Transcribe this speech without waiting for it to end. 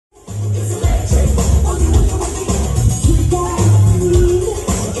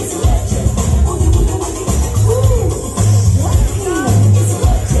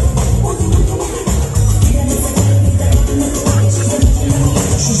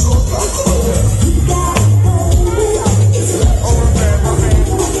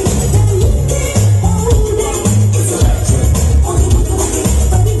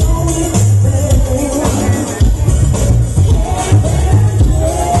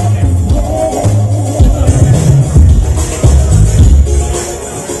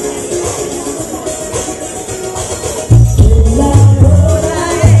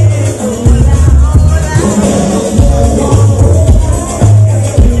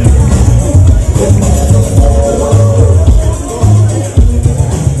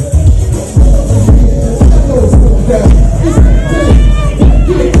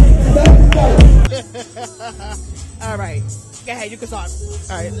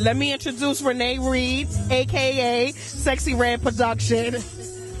Let me introduce Renee Reed, a.k.a. Sexy Red Production.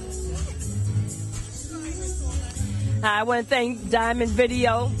 I want to thank Diamond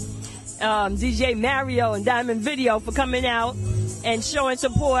Video, DJ Mario and Diamond Video for coming out and showing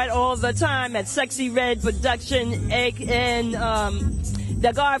support all the time at Sexy Red Production and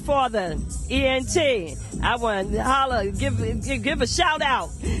the Godfather, ENT. I want to holler, give a shout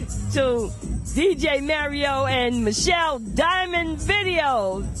out to DJ Mario and Michelle Diamond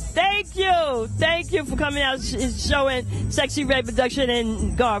Video. Thank you for coming out and showing Sexy Red Production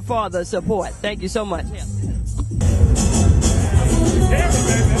and Godfather support. Thank you so much. Yeah.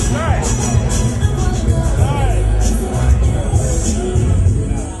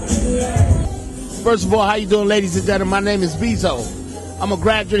 First of all, how you doing, ladies and gentlemen? My name is Bezo. I'm a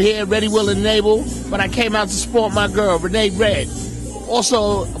graduate here, Ready, Willing, and Able, but I came out to support my girl, Renee Red.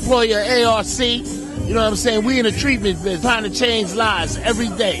 Also, employee of ARC. You know what I'm saying? We in the treatment business, trying to change lives every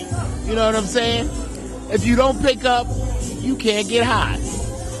day. You know what I'm saying? If you don't pick up, you can't get high.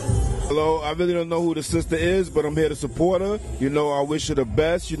 Hello, I really don't know who the sister is, but I'm here to support her. You know, I wish her the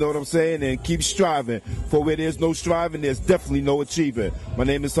best, you know what I'm saying? And keep striving. For where there's no striving, there's definitely no achieving. My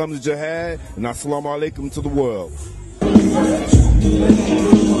name is Hamza Jihad, and assalamu alaikum to the world.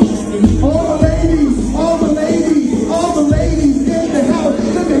 All the ladies in the house,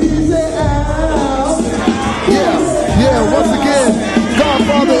 let me hear you say, ow. Yeah, once again,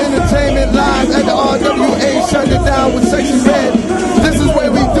 Godfather Entertainment live at the RWA, shut it down with Sexy Red. This is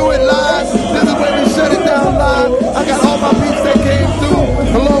where we do it live. This is where we shut it down live. I got all my peeps that came through,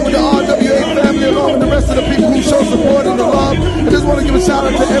 along with the RWA family, along with the rest of the people who show support and the love. I just want to give a shout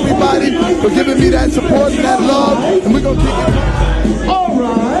out to everybody for giving me that support and that love, and we're going to keep it coming. All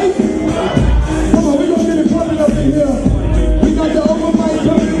right. Come on, we're going to get it coming up in here. We got the open mic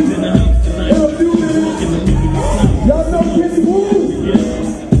coming in a few minutes. Y'all know Kenny Woo?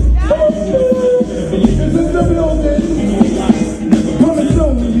 It's in the building. Coming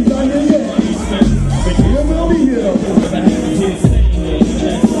soon. He's not here yet. He will be here.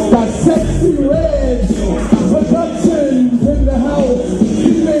 Got Sexy Red Productions in the house. He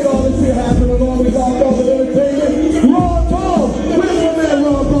made all this shit happen along with Godfather Entertainment. Ron Paul. Where's my man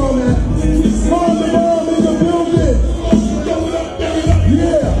Ron Paul at? Ron the Bomb in the building.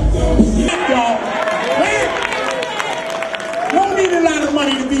 Yeah. Y'all, don't need a lot of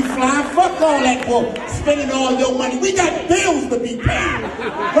money to be fly. Fuck all that for spending all your money. We got bills to be paid.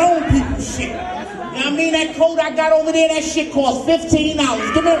 Grown people shit. You know what I mean? That coat I got over there, that shit cost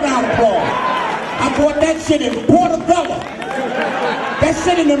 $15. Give me a round of applause. I bought that shit in Portobello. That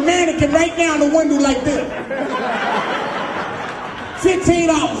shit in the mannequin right now in the window like this.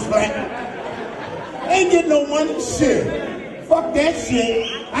 $15, black. Ain't getting no money. Shit. Fuck that shit.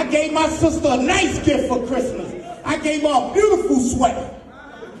 I gave my sister a nice gift for Christmas. I gave her a beautiful sweater.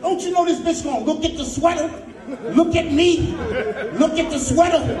 Don't you know this bitch gonna look at the sweater? Look at me. Look at the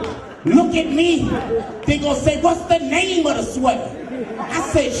sweater. Look at me. They gonna say, what's the name of the sweater? I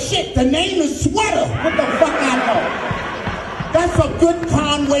said, shit, the name is sweater. What the fuck I know? That's a good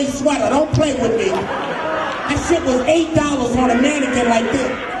Conway sweater. Don't play with me. That shit was $8 on a mannequin like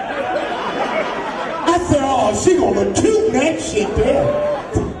this. I said, oh, she gonna look cute in that shit there.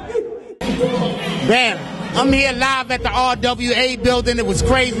 Bam. I'm here live at the RWA building. It was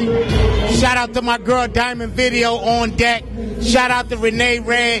crazy. Shout out to my girl Diamond Video on deck. Shout out to Renee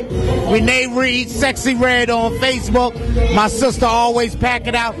Reed, Sexy Red on Facebook. My sister always pack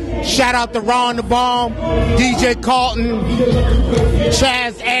it out. Shout out to Ron the Bomb, DJ Carlton,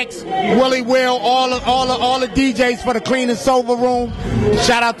 Chaz X, Willie Will, all the DJs for the Clean and Sober Room.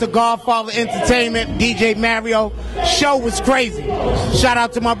 Shout out to Godfather Entertainment, DJ Mario. Show was crazy. Shout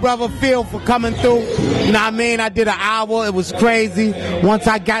out to my brother Phil for coming through. You know what I mean? I did an hour. It was crazy. Once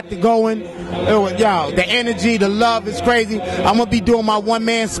I got to going, the energy, the love is crazy. I'm going to be doing my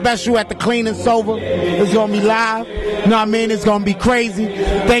one-man special at the Clean and Sober. It's going to be live. You know what I mean? It's going to be crazy.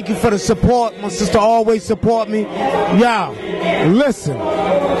 Thank you for the support. My sister always support me. Yo, listen.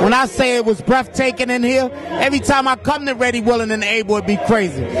 When I say it was breathtaking in here, every time I come to Ready, Willing, and Able, it'd be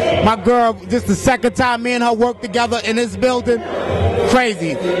crazy. My girl, this the second time me and her work together in this building.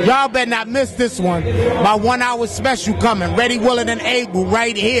 Crazy. Y'all better not miss this one. My 1 hour special coming. Ready, Willing, and Able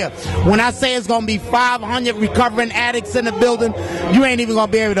right here. When I say it's going to be 500 recovering addicts in the building, you ain't even going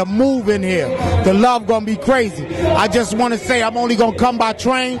to be able to move in here. The love going to be crazy. I just want to say I'm only going to come by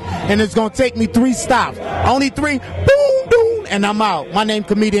train, and it's going to take me 3 stops. Only 3. Boom, boom, and I'm out. My name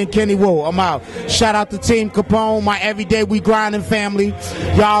comedian Kenny Woo. I'm out. Shout out to Team Capone, my everyday we grinding family.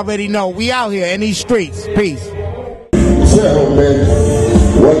 Y'all already know. We out here in these streets. Peace. Tell me,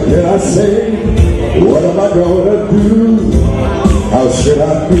 what can I say? What am I gonna do? How should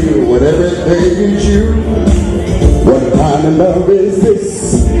I feel when everything is you? What kind of love is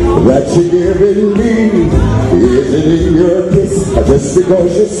this that you're giving me? Is it in your kiss or just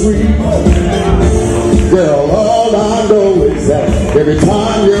because you're sweet? Girl, all I know is that every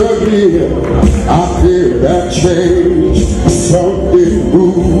time you're here, I feel that change. Something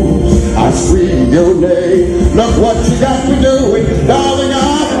moves, I scream your name. Look what you got to do with, darling, I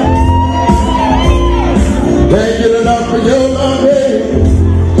can't get enough of your loving.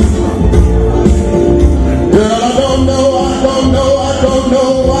 Girl, I don't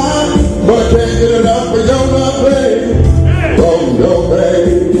know why, but I can't get enough of your loving. Oh no,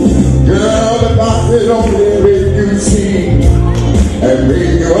 babe. Girl, if I could only make you see and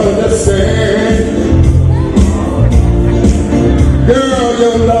make you understand. Girl,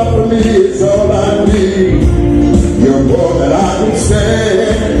 your love for me is all I need. You're more than I can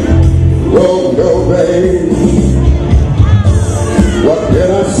stand. Oh no, babe. What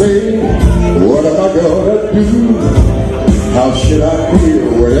can I say? What am I gonna do? How should I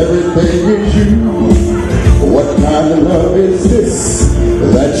feel when everything is you? What kind of love is this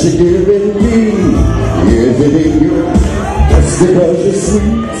that you're giving me? Is it in you just because you're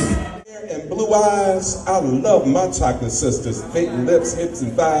sweet? And blue eyes, I love my chocolate sisters. Fake lips, hips,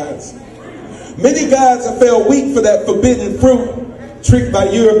 and thighs. Many guys have fell weak for that forbidden fruit, tricked by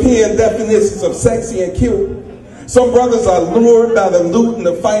European definitions of sexy and cute. Some brothers are lured by the loot and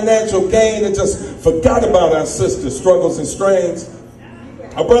the financial gain and just forgot about our sisters' struggles and strains.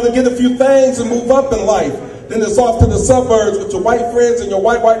 Our brother get a few things and move up in life. Then it's off to the suburbs with your white friends and your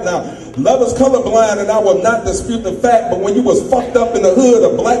white wife. Now, love is colorblind and I will not dispute the fact, but when you was fucked up in the hood,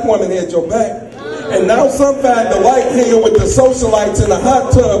 a black woman had your back. And now some find the light hanging with the socialites in the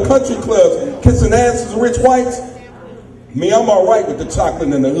hot tub, country clubs, kissing asses, rich whites. Me, I'm all right with the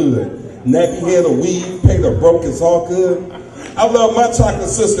chocolate in the hood. Nappy head or weave, paid or broke, it's all good. I love my chocolate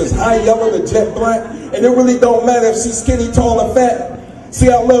sisters, high yellow to jet black, and it really don't matter if she's skinny, tall, or fat.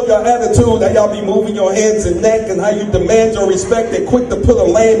 See, I love your attitude, how y'all be moving your hands and neck, and how you demand your respect and quick to put a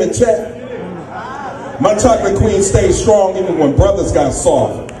lame in check. My chocolate queen stays strong even when brothers got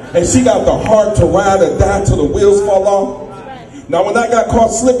soft, and she got the heart to ride or die till the wheels fall off. Now, when I got caught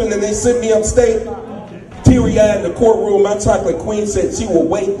slipping and they sent me upstate, teary-eyed in the courtroom, my chocolate queen said she would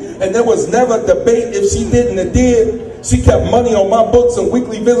wait, and there was never a debate if she didn't or did. She kept money on my books and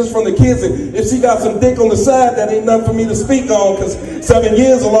weekly visits from the kids, and if she got some dick on the side, that ain't nothing for me to speak on, because 7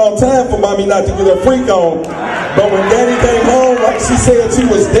 years is a long time for mommy not to get her freak on. But when daddy came home, like she said, she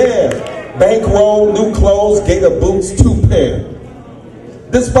was there. Bankroll, new clothes, gator boots, 2 pair.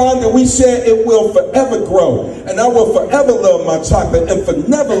 This bond that we share, it will forever grow, and I will forever love my chocolate and for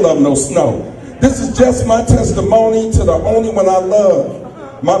never love no snow. This is just my testimony to the only one I love,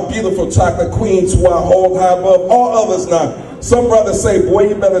 my beautiful chocolate queens who I hold high above all others now. Some brothers say, boy,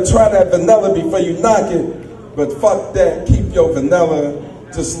 you better try that vanilla before you knock it. But fuck that, keep your vanilla,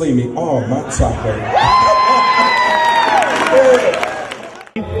 just leave me all my chocolate.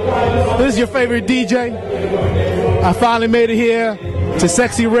 This is your favorite DJ. I finally made it here to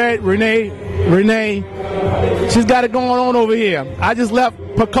Sexy Red, Renee. She's got it going on over here. I just left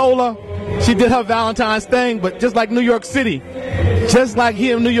Pensacola. She did her Valentine's thing, but just like New York City, just like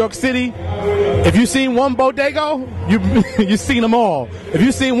here in New York City, if you've seen one bodega, you've seen them all. If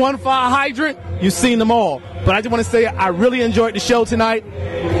you've seen one fire hydrant, you've seen them all. But I just want to say I really enjoyed the show tonight.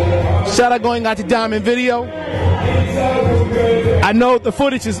 Shout out going out to Diamond Video. I know the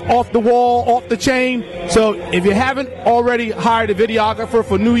footage is off the wall, off the chain, so if you haven't already hired a videographer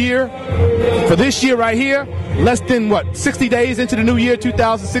for New Year, for this year right here, less than, 60 days into the new year,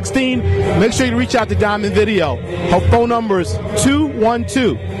 2016, make sure you reach out to Diamond Video. Her phone number is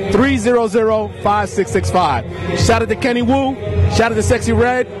 212-300-5665. Shout out to Kenny Wu, shout out to Sexy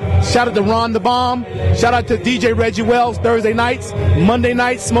Red, shout out to Ron the Bomb, shout out to DJ Reggie Wells Thursday nights, Monday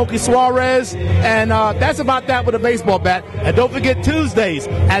nights, Smokey Suarez, and that's about that with a baseball bat. And don't forget Tuesdays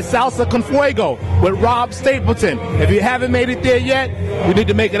at Salsa Con Fuego with Rob Stapleton. If you haven't made it there yet, you need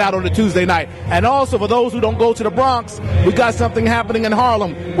to make it out on a Tuesday night. And also, for those who don't go to the Bronx, we got something happening in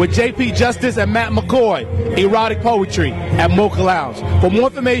Harlem with JP Justice and Matt McCoy, erotic poetry at Mocha Lounge. For more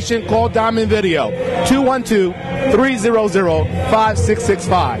information, call Diamond Video,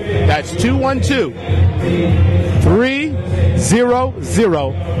 212-300-5665. That's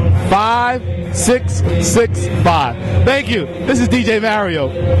 212-300-5665. Thank you. This is DJ Mario.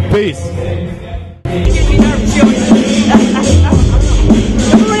 Peace.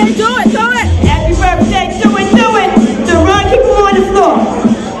 Do it. Happy birthday, do it. Deron, keep him on the floor.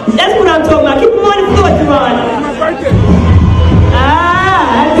 That's what I'm talking about. Keep him on the floor, Deron. My birthday.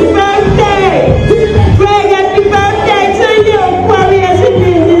 Happy birthday. Greg, happy birthday to you.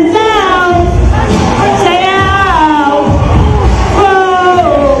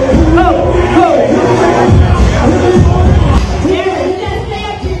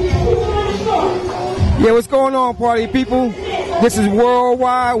 party people. This is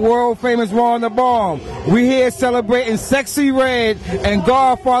worldwide, world famous Raw on the Bomb. We here celebrating Sexy Red and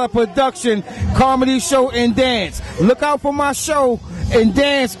Godfather Production comedy show and dance. Look out for my show and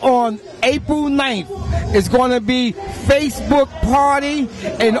dance on April 9th. It's going to be Facebook party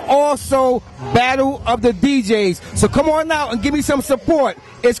and also Battle of the DJs. So come on out and give me some support.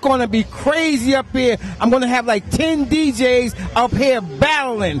 It's going to be crazy up here. I'm going to have like 10 DJs up here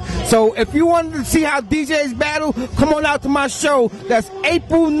battling. So if you want to see how DJs battle, come on out to my show. That's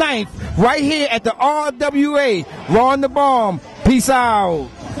April 9th right here at the RWA, Raw on the Bomb. Peace out.